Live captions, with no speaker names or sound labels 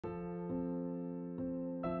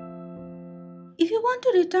If you want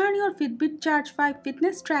to return your Fitbit Charge 5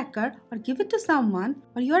 fitness tracker or give it to someone,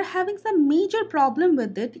 or you are having some major problem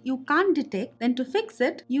with it you can't detect, then to fix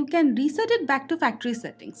it, you can reset it back to factory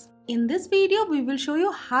settings. In this video, we will show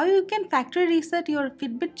you how you can factory reset your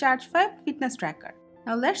Fitbit Charge 5 fitness tracker.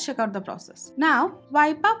 Now let's check out the process. Now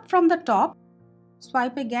swipe up from the top,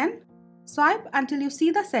 swipe again, swipe until you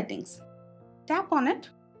see the settings. Tap on it.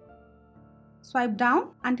 Swipe down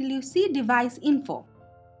until you see device info.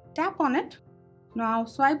 Tap on it. Now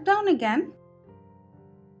swipe down again.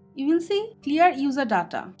 You will see clear user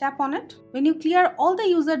data. Tap on it. When you clear all the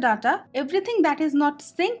user data, everything that is not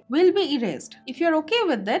synced will be erased. If you're okay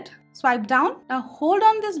with it, swipe down. Now hold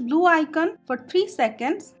on this blue icon for 3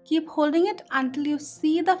 seconds. Keep holding it until you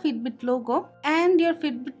see the Fitbit logo and your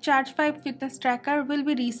Fitbit Charge 5 fitness tracker will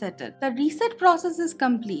be resetted. The reset process is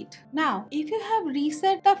complete. Now, if you have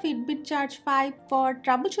reset the Fitbit Charge 5 for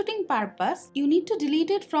troubleshooting purpose, you need to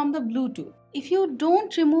delete it from the Bluetooth. If you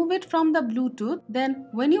don't remove it from the Bluetooth, then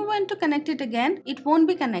when you want to connect it again, it won't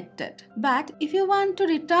be connected. But if you want to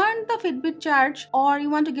return the Fitbit Charge or you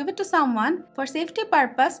want to give it to someone for safety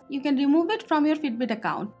purpose, you can remove it from your Fitbit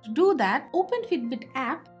account. To do that, open Fitbit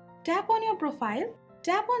app, tap on your profile,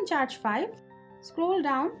 tap on Charge 5, scroll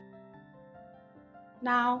down.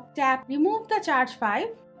 Now tap Remove the Charge 5,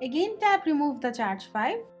 again tap Remove the Charge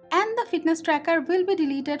 5, and the fitness tracker will be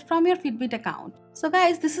deleted from your Fitbit account. So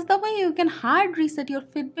guys, this is the way you can hard reset your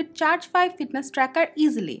Fitbit Charge 5 fitness tracker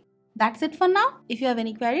easily. That's it for now. If you have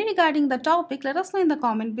any query regarding the topic, let us know in the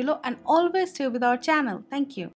comment below and always stay with our channel. Thank you.